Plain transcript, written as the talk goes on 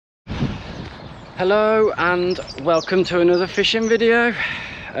Hello and welcome to another fishing video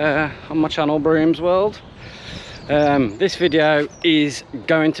on my channel Broom's World. This video is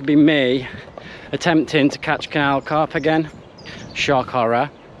going to be me attempting to catch canal carp again. Shock horror.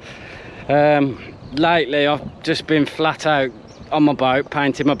 Lately I've just been flat out on my boat,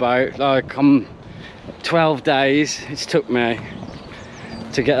 painting my boat. Like, I'm 12 days it's took me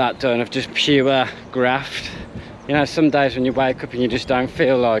to get that done of just pure graft. You know, some days when you wake up and you just don't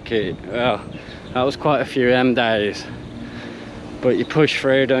feel like it. Well, that was quite a few of them days, but you push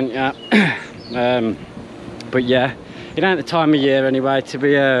through, don't you? But yeah, it ain't the time of year anyway to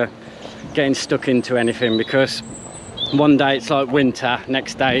be getting stuck into anything, because one day it's like winter,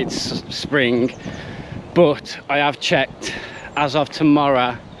 next day it's spring. But I have checked, as of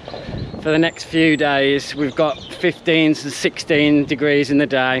tomorrow, for the next few days we've got 15 to 16 degrees in the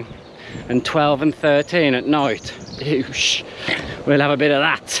day and 12 and 13 at night. Eesh. We'll have a bit of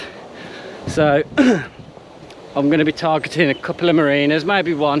that. So I'm going to be targeting a couple of marinas,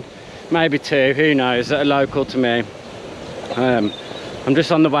 maybe one, maybe two, who knows, that are local to me. I'm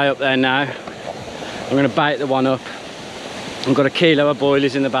just on the way up there now. I'm going to bait the one up. I've got a kilo of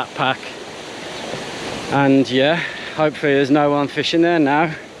boilies in the backpack, and yeah, hopefully there's no one fishing there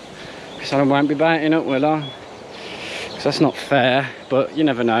now, because I won't be baiting up, will I? Because that's not fair, but you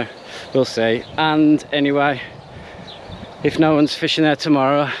never know, we'll see. And anyway, if no one's fishing there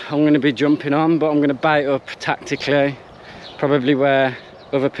tomorrow, I'm going to be jumping on, but I'm going to bait up tactically, probably where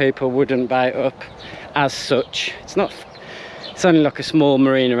other people wouldn't bait up as such. It's only like a small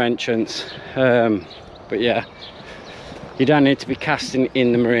marina entrance, but yeah, you don't need to be casting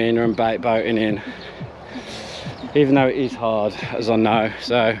in the marina and bait boating in, even though it is hard, as I know.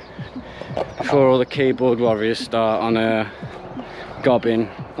 So before all the keyboard warriors start on gobbing,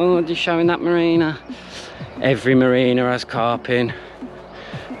 oh, you're showing that marina. Every marina has carp in,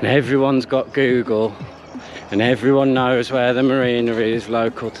 and everyone's got Google, and everyone knows where the marina is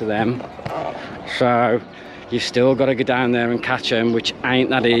local to them. So you've still got to go down there and catch them, which ain't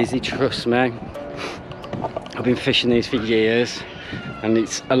that easy, trust me. I've been fishing these for years, and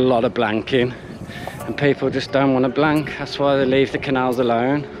it's a lot of blanking, and people just don't want to blank. That's why they leave the canals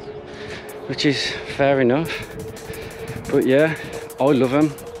alone, which is fair enough. But yeah, I love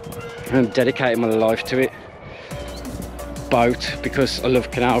them. I'm dedicating my life to it. Boat, because I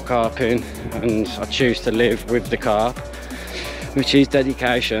love canal carping and I choose to live with the carp, which is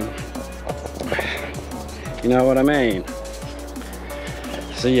dedication. You know what I mean?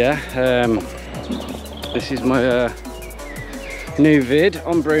 So yeah, this is my new vid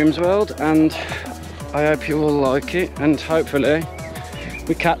on Broom's World, and I hope you all like it, and hopefully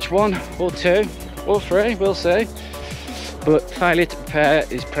we catch one or two or three, we'll see. But failure to prepare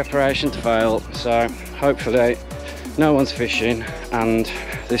is preparation to fail, so hopefully no one's fishing, and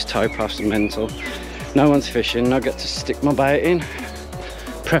this towpath's mental. No one's fishing, I get to stick my bait in,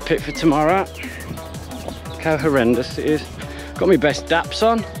 prep it for tomorrow. Look how horrendous it is. Got my best daps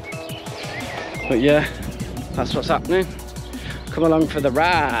on, but yeah, that's what's happening. Come along for the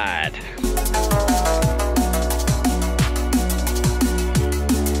ride.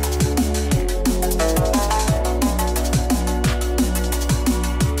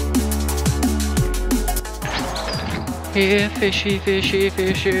 Here, fishy, fishy,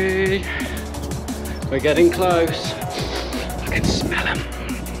 fishy. We're getting close. I can smell them.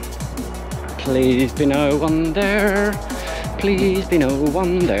 Please be no one there. Please be no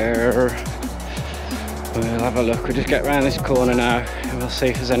one there. We'll have a look. We'll just get around this corner now, and we'll see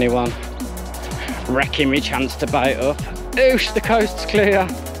if there's anyone wrecking me chance to bait up. Oosh, the coast's clear.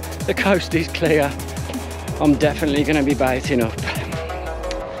 The coast is clear. I'm definitely going to be baiting up.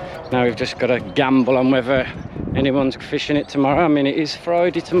 Now we've just got to gamble on whether anyone's fishing it tomorrow. I mean, it is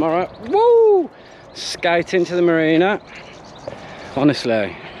Friday tomorrow. Woo! Skating to the marina.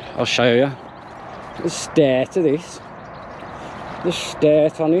 Honestly, I'll show you. The stare to this. The stare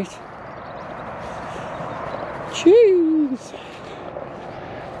on it. Jeez.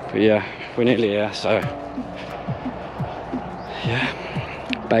 But yeah, we're nearly here, so yeah.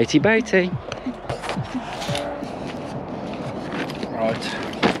 Baity, baity. Right.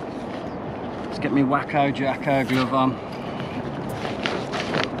 Get me wacko jacko glove on,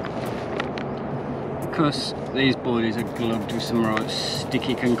 because these boilies are gloved with some right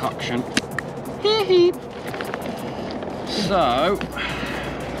sticky concoction. So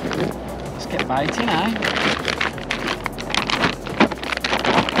let's get baiting, eh?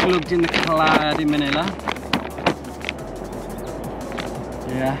 Plugged in the cloudy Manila.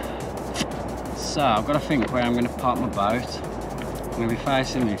 Yeah. So I've got to think where I'm going to park my boat. I'm going to be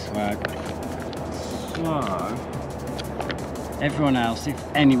facing this way. So Everyone else, if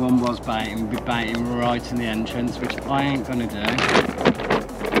anyone was baiting, would be baiting right in the entrance, which I ain't gonna do.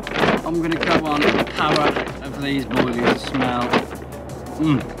 I'm gonna go on the power of these boilies. Smell.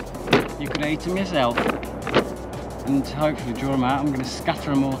 You could eat them yourself and hopefully draw them out. I'm gonna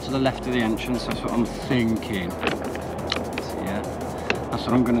scatter them all to the left of the entrance. That's what I'm thinking. So yeah, that's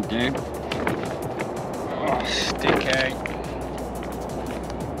what I'm gonna do. Oh, sticky.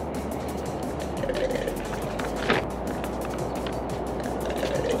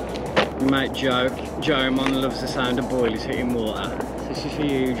 My mate Joe man loves the sound of boilies hitting water. This is for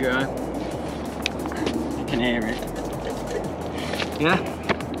you, Joe. You can hear it. Yeah,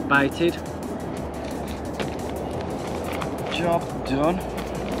 baited. Job done.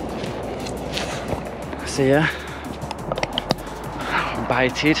 So yeah,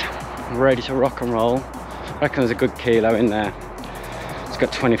 baited, ready to rock and roll. I reckon there's a good kilo in there. It's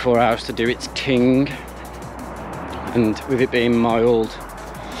got 24 hours to do its ting, and with it being mild,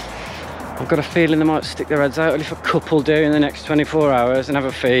 I've got a feeling they might stick their heads out. If a couple do in the next 24 hours and have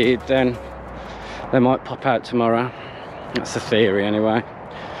a feed, then they might pop out tomorrow. That's the theory anyway.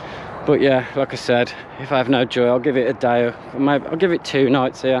 But yeah, like I said, if I have no joy, I'll give it a day, or maybe I'll give it 2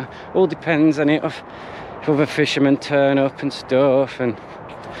 nights here. All depends on it, if other fishermen turn up and stuff, and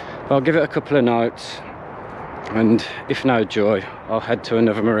I'll give it a couple of nights. And if no joy, I'll head to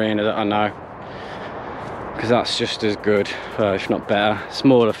another marina that I know, because that's just as good, if not better.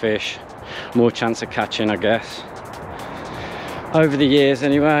 Smaller fish, more chance of catching, I guess. Over the years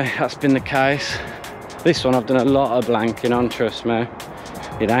anyway, that's been the case. This one I've done a lot of blanking on, trust me.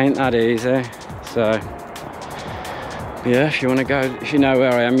 It ain't that easy. So yeah, if you want to go, if you know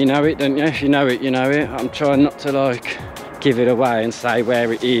where I am, you know it, don't you? If you know it, you know it. I'm trying not to like give it away and say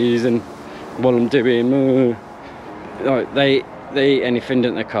where it is and what I'm doing. Like they eat anything,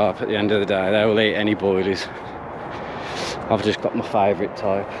 don't they, carp, at the end of the day. They will eat any boilies. I've just got my favourite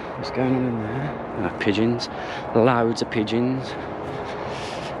type. What's going on in there? Pigeons. Loads of pigeons.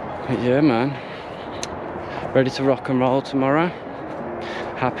 But yeah, man. Ready to rock and roll tomorrow.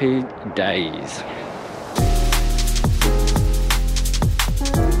 Happy days.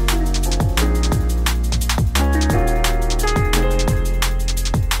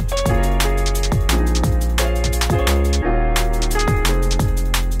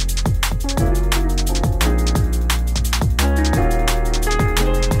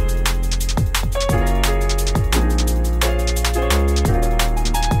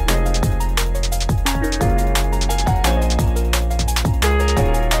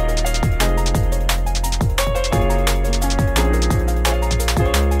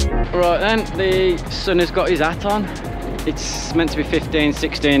 The sun has got his hat on. It's meant to be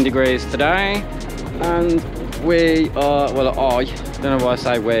 15-16 degrees today, and we are, well, I don't know why I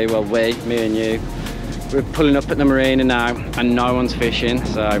say we, well, we, me and you, we're pulling up at the marina now, and no one's fishing,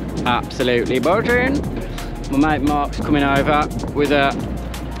 so absolutely buzzing. My mate Mark's coming over with a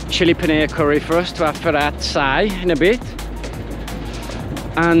chili paneer curry for us to have for outside in a bit,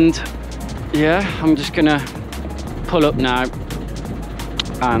 and yeah, I'm just gonna pull up now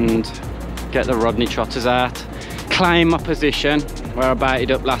and get the Rodney trotters out, claim my position where I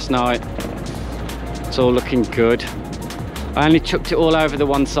baited up last night. It's all looking good. I only chucked it all over the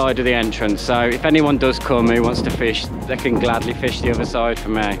one side of the entrance, so if anyone does come who wants to fish, they can gladly fish the other side for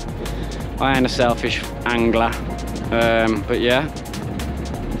me. I ain't a selfish angler, but yeah,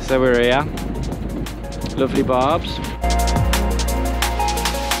 so we're here. Lovely barbs.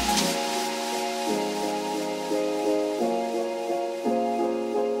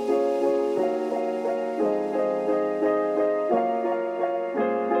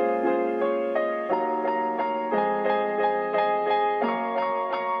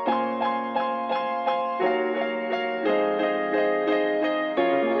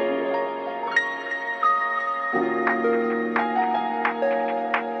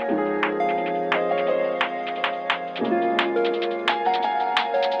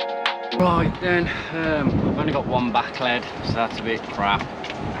 Right then, I've only got one back lead, so that's a bit crap.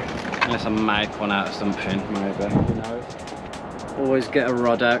 Unless I make one out of something, maybe, who knows. Always get a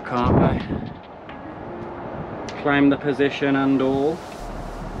rod out, can't we? Claim the position and all.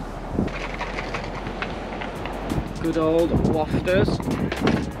 Good old wafters.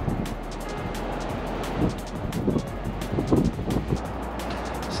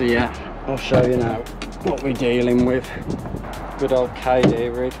 So yeah, I'll show you now what we're dealing with. Good old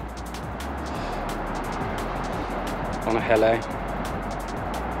KD rig on a heli.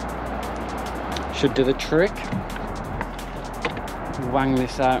 Should do the trick. Wang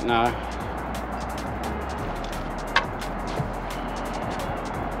this out now.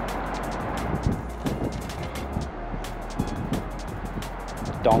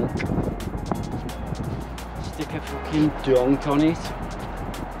 donk. Stick a fucking donk on it.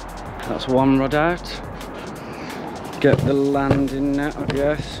 That's one rod out. Get the landing net, I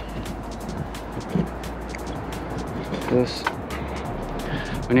guess. Because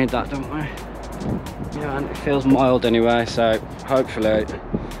we need that, don't we? Yeah, and it feels mild anyway, so hopefully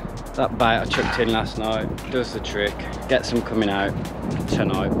that bait I chucked in last night does the trick. Get some coming out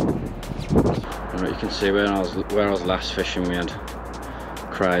tonight. Right, you can see where I was last fishing, we had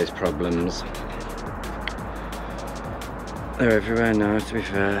craze problems. They're everywhere now, to be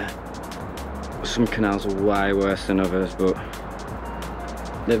fair. Some canals are way worse than others, but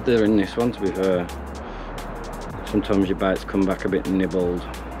they're in this one, to be fair. Sometimes your baits come back a bit nibbled.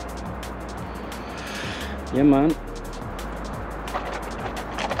 Yeah, man.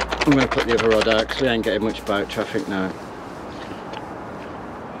 I'm going to put the other rod out because we ain't getting much boat traffic now.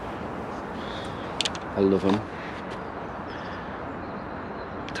 I love them.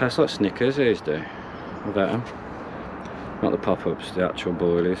 Tastes like Snickers, these do. Without them. Not the pop-ups, the actual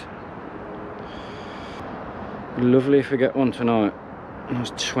boilies. Lovely if we get one tonight.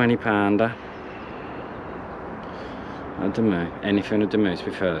 That's £20. That'd do me. Anything would do me, to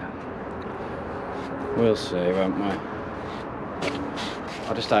be fair. We'll see, won't we?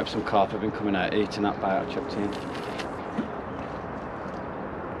 I just hope some carp have been coming out eating that bait I chucked in.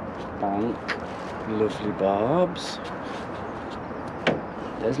 Bonk. Lovely barbs.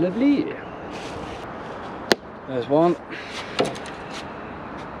 There's lovely. There's one.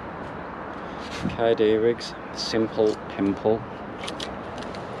 KD rigs. Simple pimple.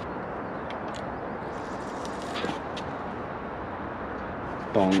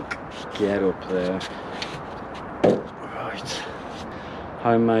 Bonk. Get up there. Right.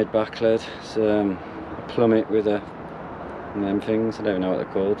 Homemade backlead. It's a plummet with one of them things. I don't know what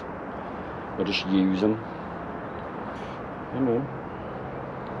they're called. I'll just use them. Come on.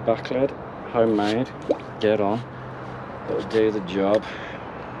 Backlead. Homemade. Get on. That'll do the job.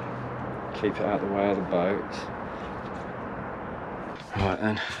 Keep it out of the way of the boat. Right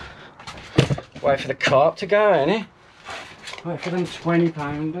then. Wait for the carp to go, innit? Wait for them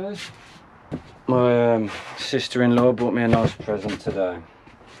 20-pounders. My sister-in-law bought me a nice present today.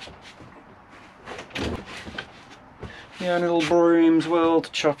 Yeah, a little Broom's World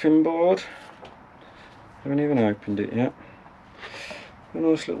chopping board. Haven't even opened it yet. A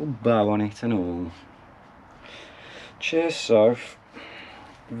nice little bow on it and all. Cheers, Soph.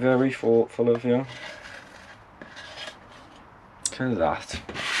 Very thoughtful of you. Look at that.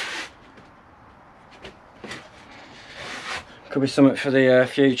 Could be something for the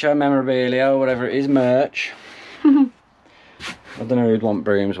future, memorabilia or whatever it is, merch. I don't know who'd want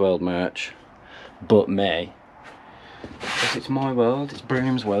Broom's World merch, but me. Because it's my world, it's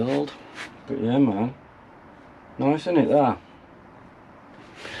Broom's World. But yeah, man. Nice, isn't it, that?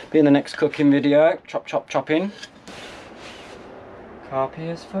 Be in the next cooking video, chop chop chopping. Carp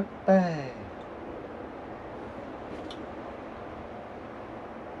as fuck, babe.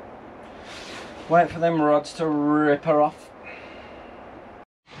 Wait for them rods to rip her off.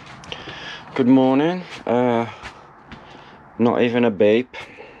 Good morning. Not even a beep,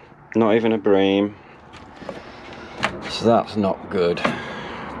 not even a bream. So that's not good.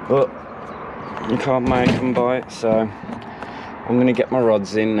 But you can't make them bite, so I'm gonna get my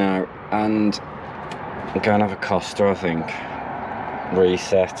rods in now and go and have a Costa, I think.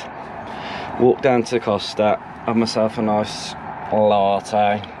 Reset. Walk down to the Costa, have myself a nice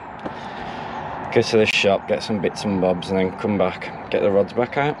latte. Go to the shop, get some bits and bobs, and then come back, get the rods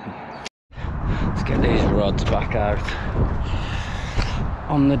back out. Let's get these rods back out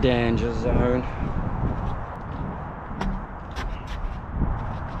on the danger zone.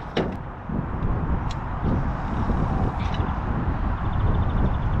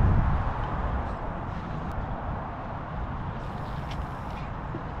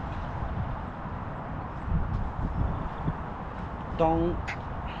 Donk.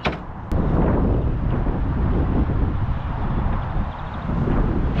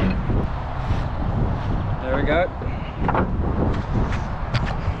 There we go.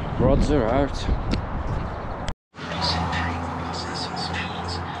 Rods are out.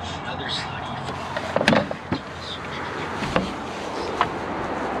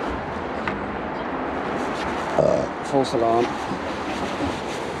 False alarm.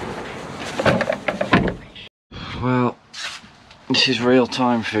 Well, this is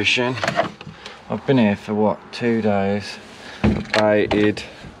real-time fishing. I've been here for what, 2 days. Baited,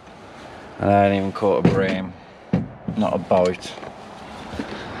 and I ain't even caught a bream. Not a boat.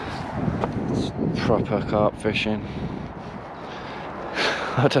 It's proper carp fishing.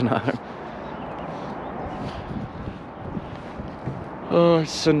 I don't know. Oh,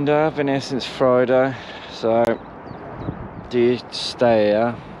 it's Sunday, I've been here since Friday. So, do you stay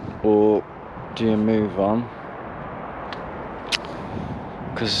here or do you move on?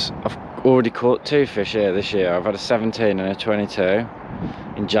 Because I've already caught 2 fish here this year. I've had a 17 and a 22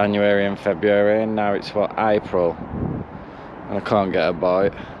 in January and February, and now it's what, April, and I can't get a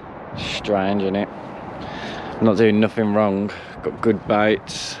bite. Strange, isn't it? I'm not doing nothing wrong. Got good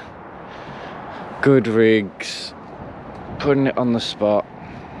baits, good rigs, putting it on the spot.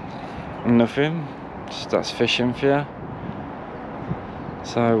 Nothing. Just that's fishing for you.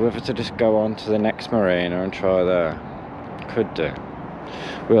 So whether to just go on to the next marina and try there, could do.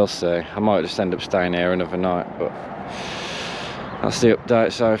 We'll see. I might just end up staying here another night, but that's the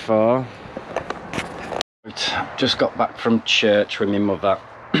update so far. Just got back from church with my mother.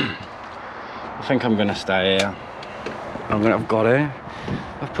 I think I'm gonna stay here. I've got here.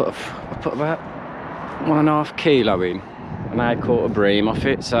 I've put about 1.5 kilo in, and I caught a bream off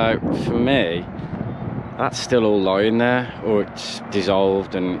it. So for me, that's still all lying there, or it's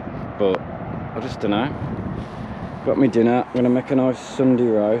dissolved. But I just don't know. Got me dinner. I'm gonna make a nice Sunday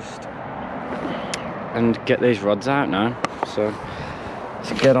roast and get these rods out now. So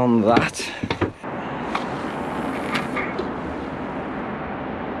let's get on that.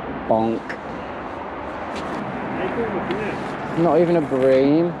 Bonk. Not even a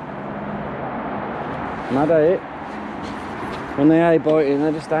bream. Mad at it. When they ain't biting,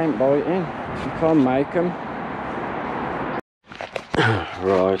 they just ain't biting. You can't make them.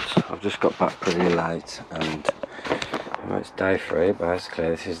 Right, I've just got back pretty late, and well, it's day 3 basically.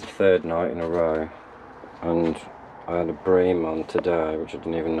 This is the 3rd night in a row, and I had a bream on today which I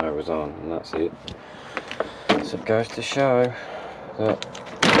didn't even know was on, and that's it. So it goes to show that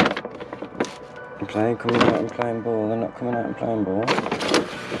coming out and playing ball, they're not coming out and playing ball.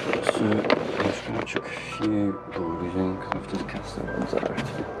 So I'm just going to chuck a few boardies in because I have to cast the ones out.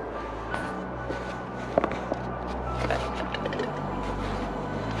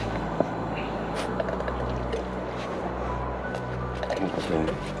 I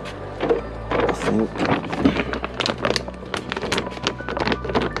think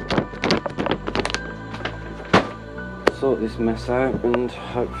sort this mess out, and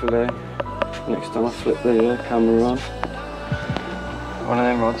hopefully next time I flip the camera on, one of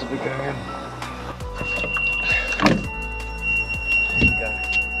them rods will be going. There we go.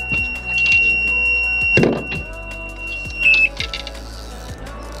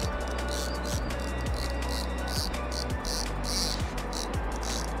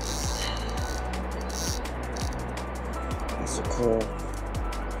 That's a Carp.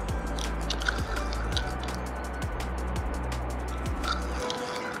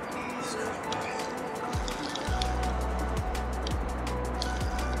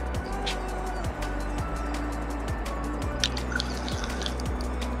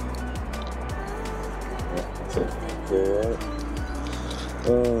 Good.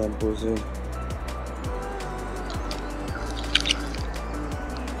 Oh, I'm buzzing.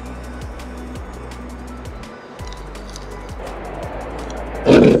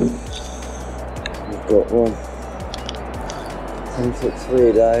 We've got one. It took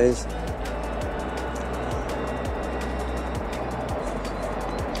 3 days.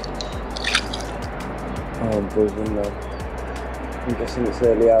 Oh, I'm buzzing now. I'm guessing it's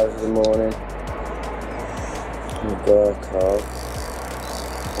early hours of the morning. We've got a Carp.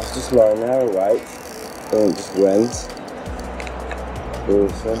 I was just lying there awake, and it just went.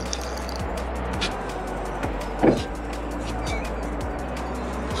 Awesome.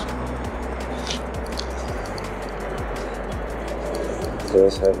 So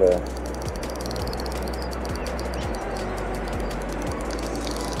let's have a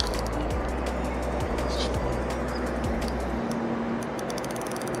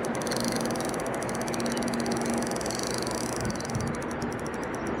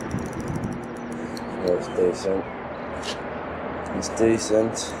it's decent. It's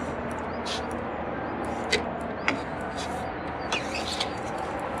decent.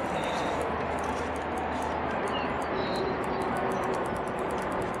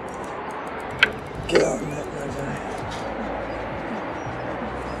 Get on that, guys.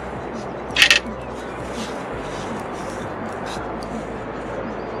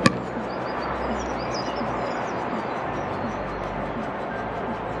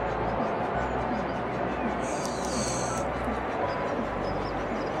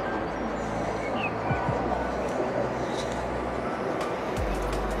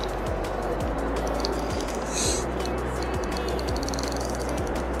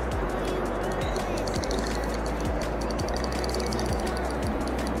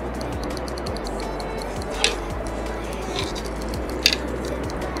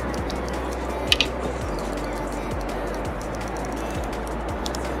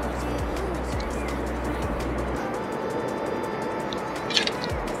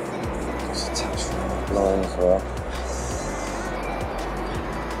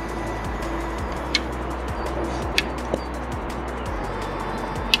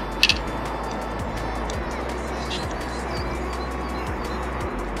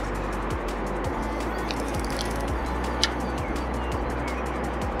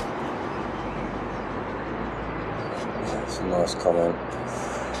 a nice comment.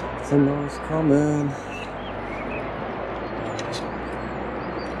 It's a nice comment.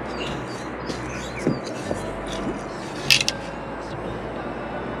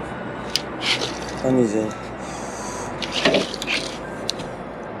 And he's in.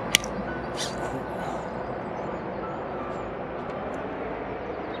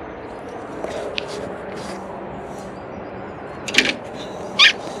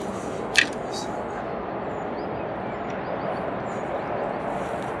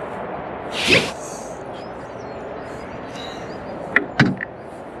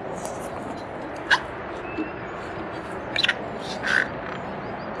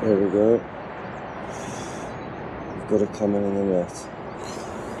 There we go. We've got a comment in the net.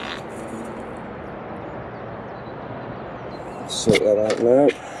 Sort that out now.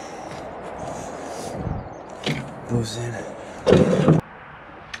 Buzzing.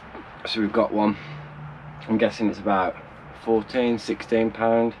 So we've got one. I'm guessing it's about 14, 16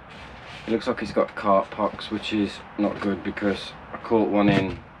 pound. It looks like it's got carp pox, which is not good because I caught one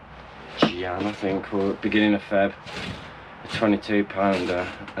in Jan, I think, or beginning of Feb. A 22 pounder,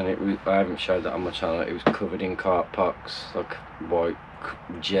 and it was, I haven't showed that on my channel, it was covered in carp pox, like white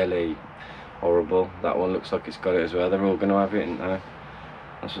jelly, horrible. That one looks like it's got it as well. They're all going to have it, aren't they?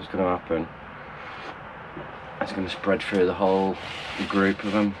 That's what's going to happen. It's going to spread through the whole group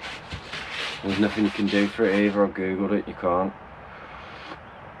of them. There's nothing you can do for it either. I googled it, you can't.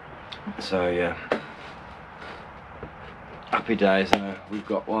 So yeah, happy days now, we've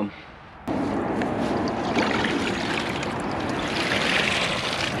got one.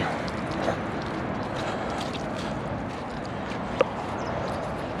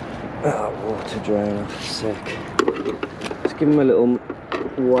 Oh, water drain, sick. Let's give him a little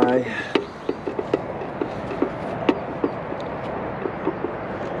way.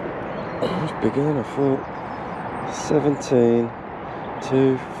 It's bigger than I thought. 17,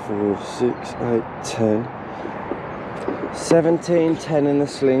 2, 4, 6, 8, 10. 17, 10 in the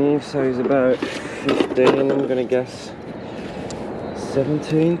sling, so he's about 15, I'm gonna guess.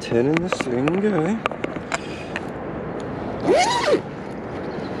 17, 10 in the sling, eh?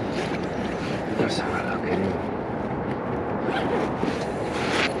 Let's have a look at him.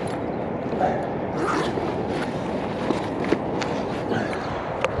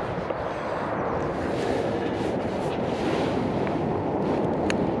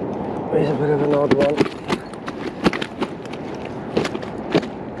 He's a bit of an odd one.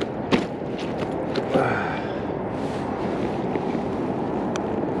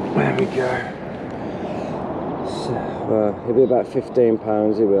 There we go. So, he'll be about 15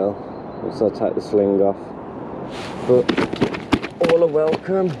 pounds, he will. Once I take the sling off. But all are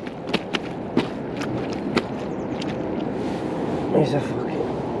welcome. He's a fucking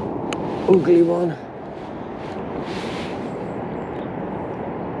ugly one.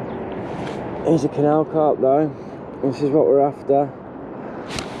 He's a canal carp though. This is what we're after.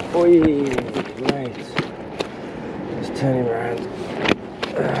 Oi, great. Let's turn him around.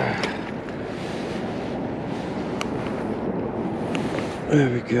 There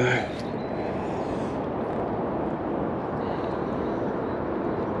we go.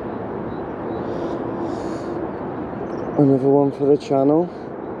 Another one for the channel.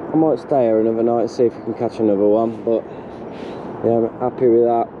 I might stay here another night and see if we can catch another one, but yeah, I'm happy with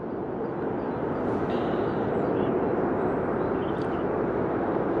that.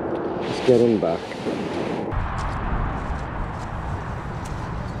 Let's get him back.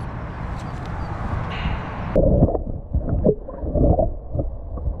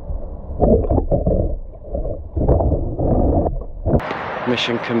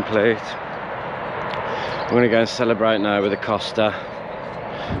 Mission complete. I'm going to go and celebrate now with a Costa.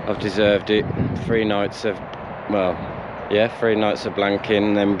 I've deserved it. 3 nights of, well, yeah, 3 nights of blanking,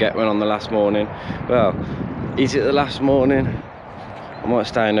 and then get one on the last morning. Well, is it the last morning? I might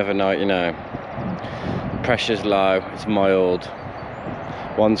stay another night, you know. Pressure's low, it's mild.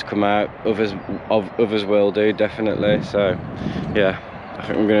 One's come out, others will do, definitely. So, yeah, I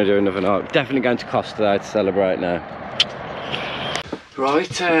think I'm going to do another night. Definitely going to Costa though to celebrate now.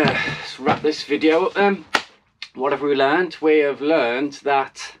 Right, let's wrap this video up then. What have we learned? We have learned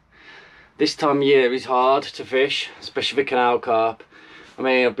that this time of year is hard to fish, especially for canal carp. I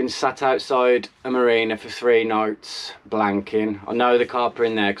mean, I've been sat outside a marina for 3 nights blanking. I know the carp are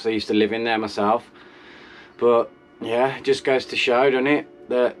in there because I used to live in there myself. But yeah, it just goes to show, doesn't it,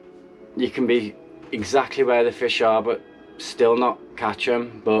 that you can be exactly where the fish are but still not catch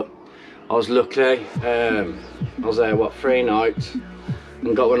them. But I was lucky. I was there, what, 3 nights,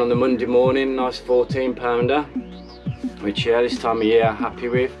 and got one on the Monday morning, nice 14 pounder, which yeah, this time of year happy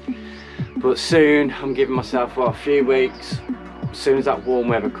with. But soon, I'm giving myself, what, a few weeks. As soon as that warm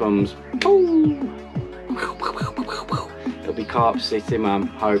weather comes, it'll be carp city, man,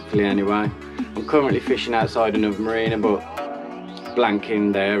 hopefully anyway. I'm currently fishing outside another marina, but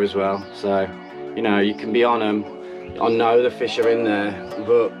blanking there as well. So, you know, you can be on them. I know the fish are in there,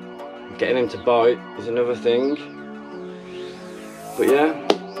 but getting them to bite is another thing. But yeah,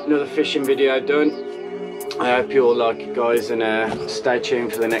 another fishing video done. I hope you all like it, guys, and stay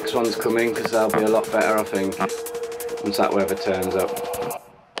tuned for the next ones coming, because they'll be a lot better, I think, once that weather turns up.